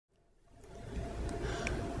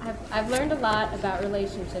I've learned a lot about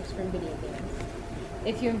relationships from video games.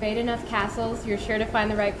 If you invade enough castles, you're sure to find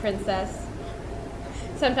the right princess.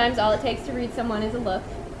 Sometimes all it takes to read someone is a look.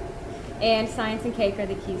 And science and cake are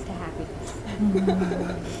the keys to happiness.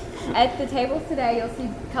 At the tables today, you'll see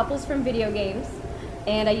couples from video games,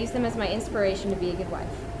 and I use them as my inspiration to be a good wife.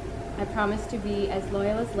 I promise to be as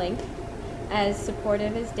loyal as Link, as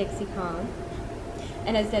supportive as Dixie Kong,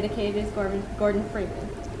 and as dedicated as Gordon Freeman.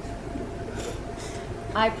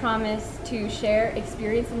 I promise to share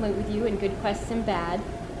experience and loot with you in good quests and bad,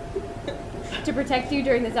 to protect you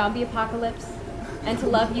during the zombie apocalypse, and to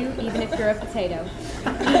love you even if you're a potato.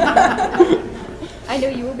 I know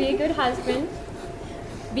you will be a good husband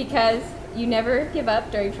because you never give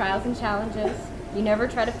up during trials and challenges. You never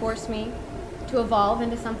try to force me to evolve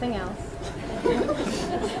into something else.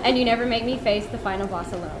 And you never make me face the final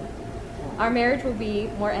boss alone. Our marriage will be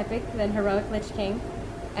more epic than heroic Lich King,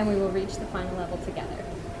 and we will reach the final level together.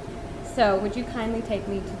 So, would you kindly take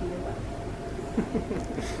me to be your wife?